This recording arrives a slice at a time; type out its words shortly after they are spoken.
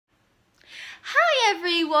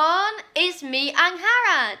everyone, it's me and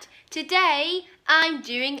Harad. Today I'm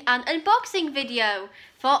doing an unboxing video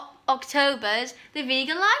for October's The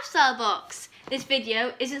Vegan Lifestyle Box. This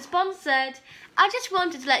video isn't sponsored. I just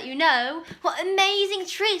wanted to let you know what amazing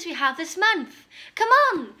treats we have this month. Come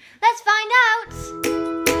on, let's find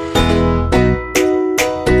out.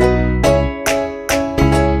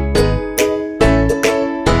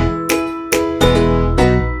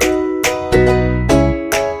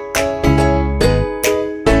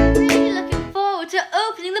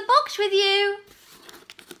 With you.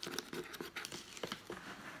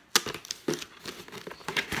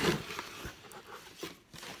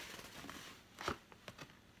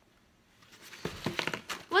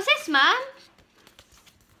 What's this, Mum?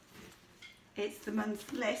 It's the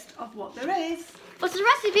month's list of what there is. What's the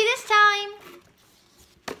recipe this time?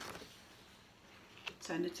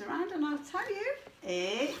 Turn it around and I'll tell you.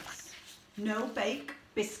 It's no-bake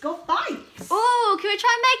biscuit bites. Oh, can we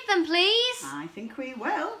try and make them, please? I think we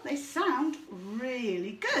will. They sound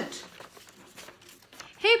really good.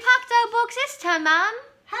 Who packed our box this time, Mum?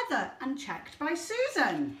 Heather, and checked by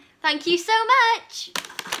Susan. Thank you so much.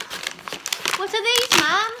 What are these,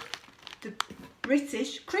 Mum? The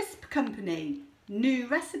British Crisp Company. New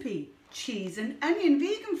recipe. Cheese and onion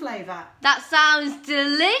vegan flavour. That sounds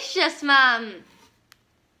delicious, Mum.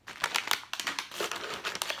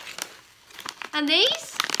 And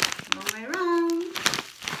these? Long way around.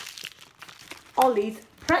 Ollie's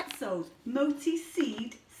Pretzels,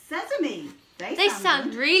 multi-seed sesame. They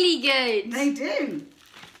sound really good. They do.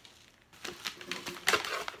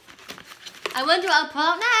 I wonder what I'll pull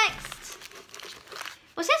out next.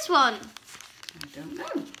 What's this one? I don't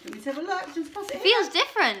know. Let me have a look. Just pop it It feels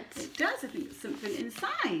different. It does. I think there's something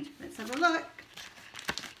inside. Let's have a look.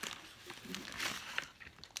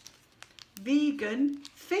 Vegan,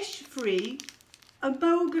 fish-free,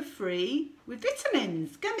 omega-free with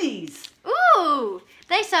vitamins, gummies. Ooh,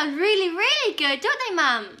 they sound really, really good, don't they,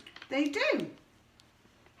 Mum? They do.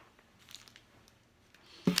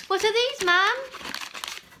 What are these, Mum?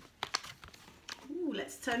 Ooh,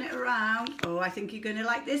 let's turn it around. Oh, I think you're going to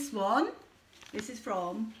like this one. This is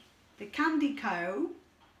from the Candy Co.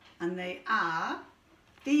 And they are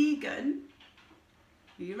vegan.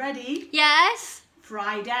 Are you ready? Yes.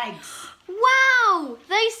 Fried eggs. Wow,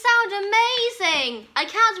 they sound amazing. I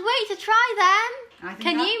can't wait to try them.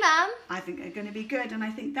 Can you, Mum? I think they're going to be good, and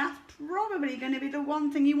I think that's probably going to be the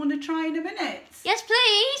one thing you want to try in a minute. Yes,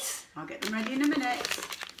 please. I'll get them ready in a minute.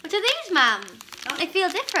 What are these, Mum? They feel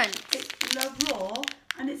different. It's Love Raw,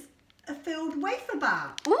 and it's a filled wafer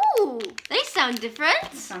bar. Ooh, they sound different.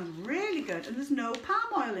 It sounds really good, and there's no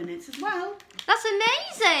palm oil in it as well. That's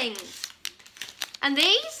amazing. And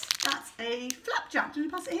these? That's a flapjack. Do you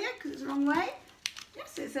want to pass it here because it's the wrong way?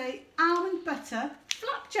 Yes, it's a almond butter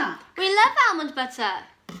flapjack. We love almond butter.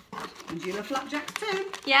 And you love flapjacks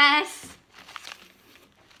too. Yes.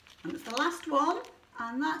 And it's the last one,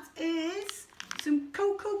 and that is some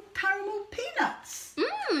cocoa caramel peanuts.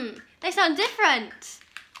 Mmm, they sound different.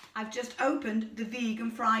 I've just opened the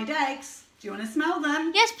vegan fried eggs. Do you want to smell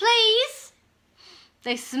them? Yes, please.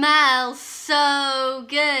 They smell so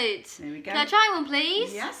good. There we go. Can I try one,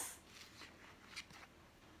 please? Yes.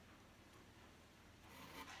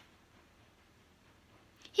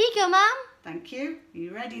 Here you go, Mum. Thank you. Are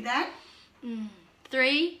you ready then?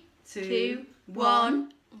 3, 2,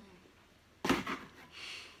 1.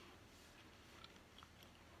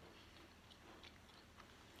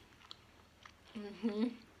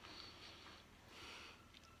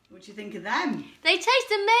 What do you think of them? They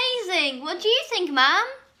taste amazing. What do you think, Mum?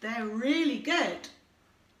 They're really good.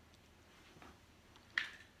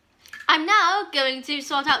 I'm now going to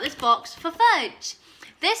sort out this box for Fudge.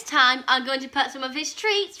 This time I'm going to put some of his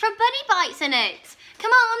treats from Bunny Bites in it.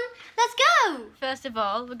 Come on, let's go. First of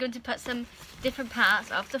all, we're going to put some different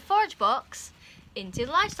parts of the Fudge box into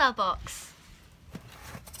the Lifestyle box.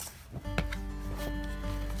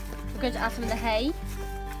 We're going to add some of the hay,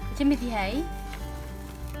 the Timothy hay.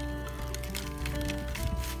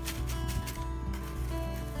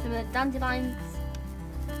 Some of the dandelions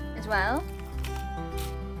as well.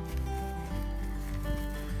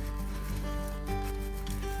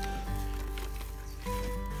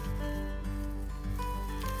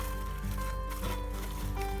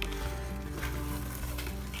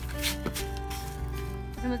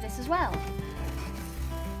 Some of this as well.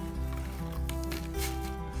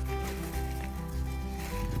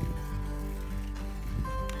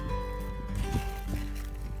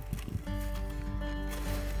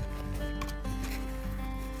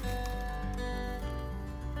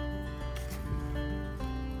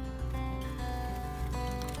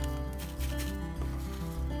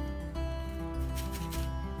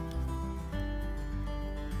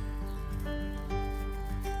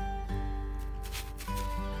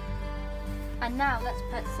 And now let's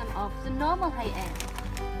put some of the normal hay in.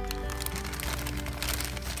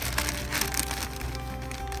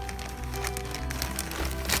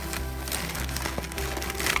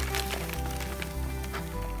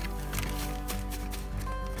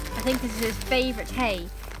 I think this is his favourite hay.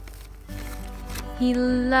 He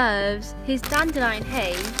loves his dandelion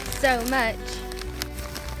hay so much.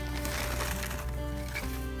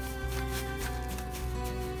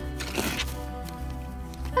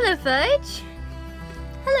 Hello, Fudge.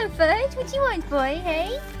 Hello, Fudge. What do you want, boy?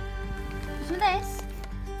 Hey? Some of this.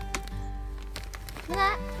 Some of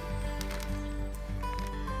that.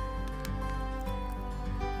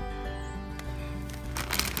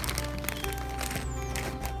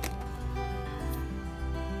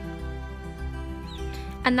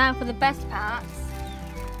 And now for the best parts,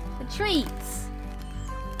 the treats.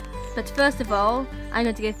 But first of all, I'm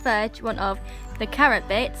going to give Fudge one of the carrot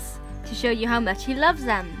bits to show you how much he loves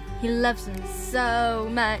them. He loves them so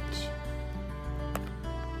much.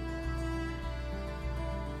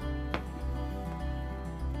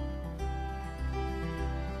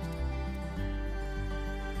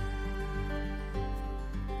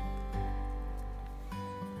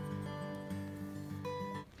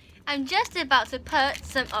 I'm just about to put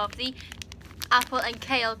some of the apple and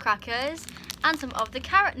kale crackers and some of the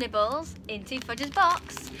carrot nibbles into Fudge's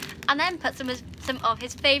box, and then put some of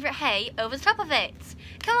his favourite hay over the top of it.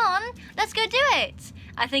 Come on, let's go do it.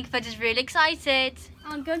 I think Fudge is really excited.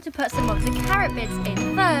 I'm going to put some of the carrot bits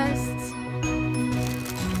in first.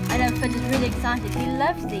 I know Fudge is really excited. He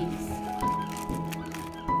loves these.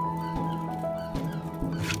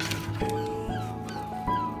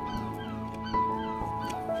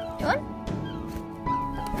 Go on.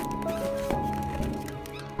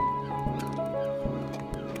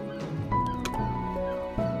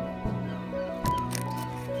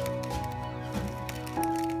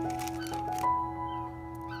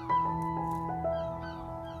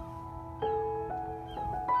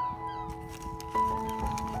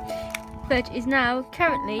 Fudge is now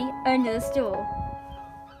currently under the stool.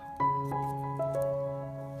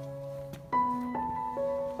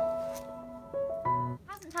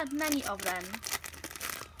 Hasn't had many of them,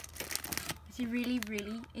 but he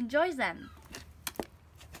really enjoys them.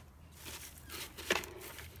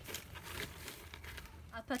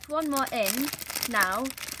 I'll put one more in now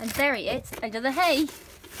and bury it under the hay.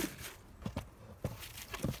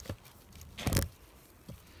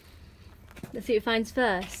 Let's see what it finds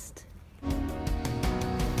first.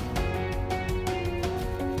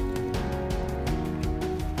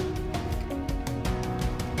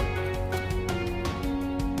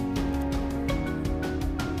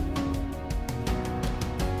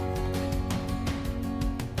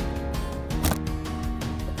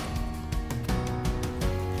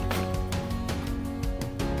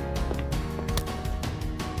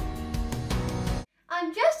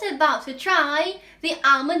 I'm just about to try the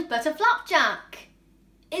almond butter flapjack.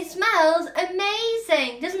 It smells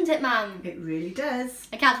amazing, doesn't it, Mum? It really does.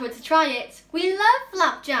 I can't wait to try it. We love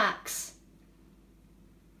flapjacks.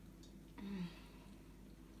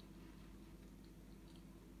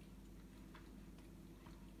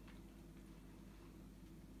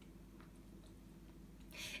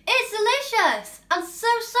 It's delicious and so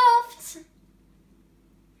soft.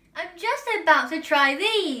 I'm just about to try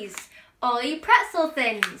these Ollie pretzel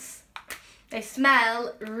things. They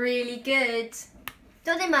smell really good.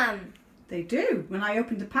 Don't they, Mum? They do. When I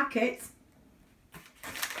opened the packet,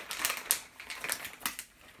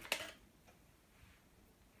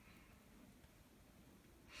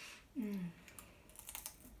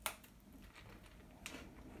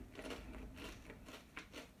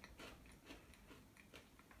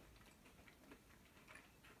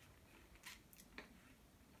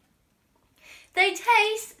 They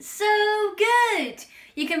taste so good.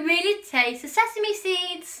 You can really taste the sesame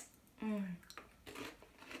seeds.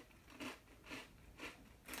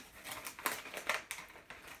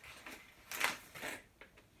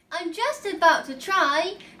 I'm just about to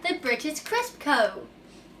try the British Crisp Co.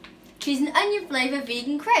 Cheese and onion flavour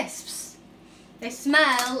vegan crisps. They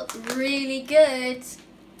smell really good.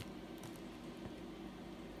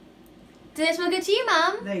 Do they smell good to you,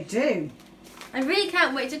 Mum? they do. I really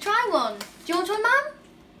can't wait to try one. Do you want one, Mum?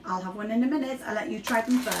 I'll have one in a minute. I'll let you try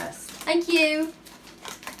them first. Thank you.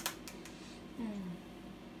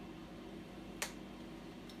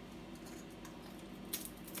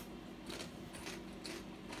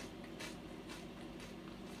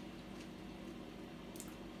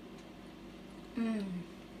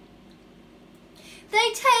 They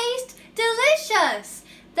taste delicious.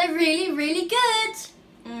 They're really good.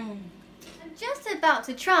 I'm just about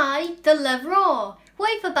to try the Love Raw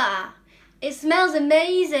wafer bar. It smells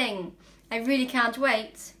amazing. I really can't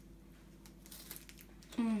wait.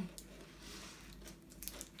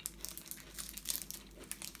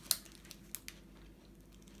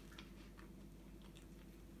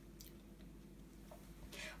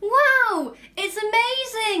 Wow, it's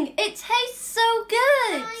amazing. It tastes so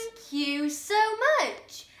good. Thank you so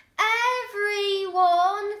much,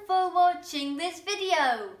 everyone, for watching this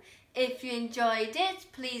video. If you enjoyed it,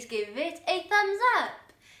 please give it a thumbs up.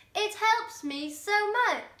 It helps me so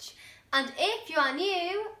much. And if you are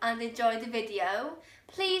new and enjoyed the video,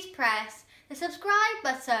 please press the subscribe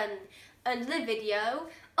button under the video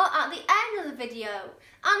or at the end of the video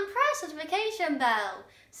and press the notification bell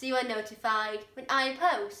so you are notified when I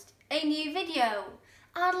post a new video.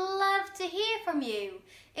 I'd love to hear from you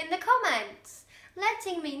in the comments,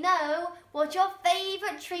 letting me know what your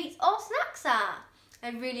favourite treats or snacks are. I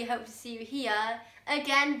really hope to see you here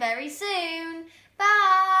again very soon.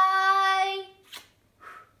 Bye!